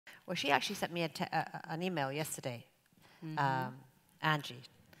Well, she actually sent me an email yesterday, Angie.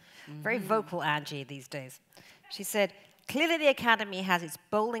 Very vocal Angie these days. She said, clearly the Academy has its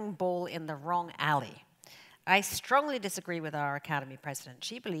bowling ball in the wrong alley. I strongly disagree with our Academy president.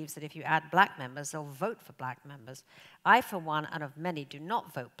 She believes that if you add black members, they'll vote for black members. I, for one, and of many, do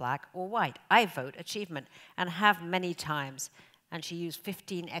not vote black or white. I vote achievement, and have many times. And she used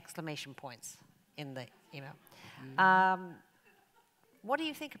 15 exclamation points in the email. What do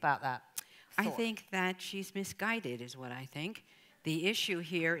you think about that thought? I think that she's misguided, is what I think. The issue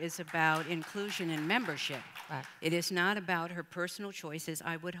here is about inclusion and membership. Right. It is not about her personal choices.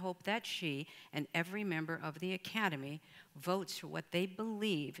 I would hope that she and every member of the Academy votes for what they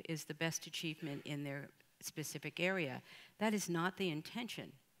believe is the best achievement in their specific area. That is not the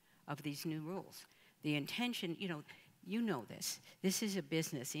intention of these new rules. The intention, you know this. This is a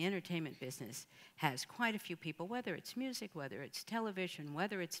business. The entertainment business has quite a few people, whether it's music, whether it's television,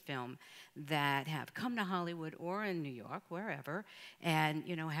 whether it's film, that have come to Hollywood or in New York, wherever, and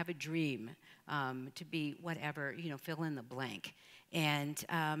have a dream to be whatever, fill in the blank, and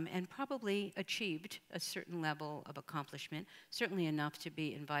probably achieved a certain level of accomplishment, certainly enough to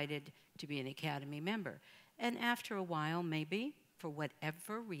be invited to be an Academy member. And after a while, maybe for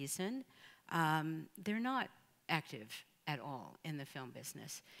whatever reason, they're not active at all in the film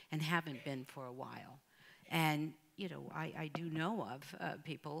business and haven't been for a while. And, I do know of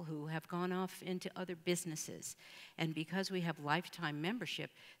people who have gone off into other businesses. And because we have lifetime membership,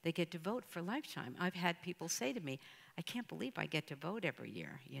 they get to vote for lifetime. I've had people say to me, I can't believe I get to vote every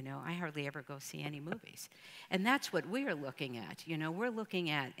year. I hardly ever go see any movies. And that's what we're looking at. We're looking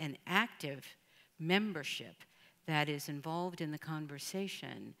at an active membership that is involved in the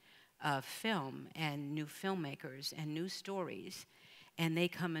conversation of film and new filmmakers and new stories, and they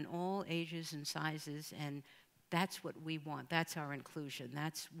come in all ages and sizes, and that's what we want. That's our inclusion.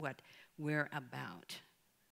 That's what we're about.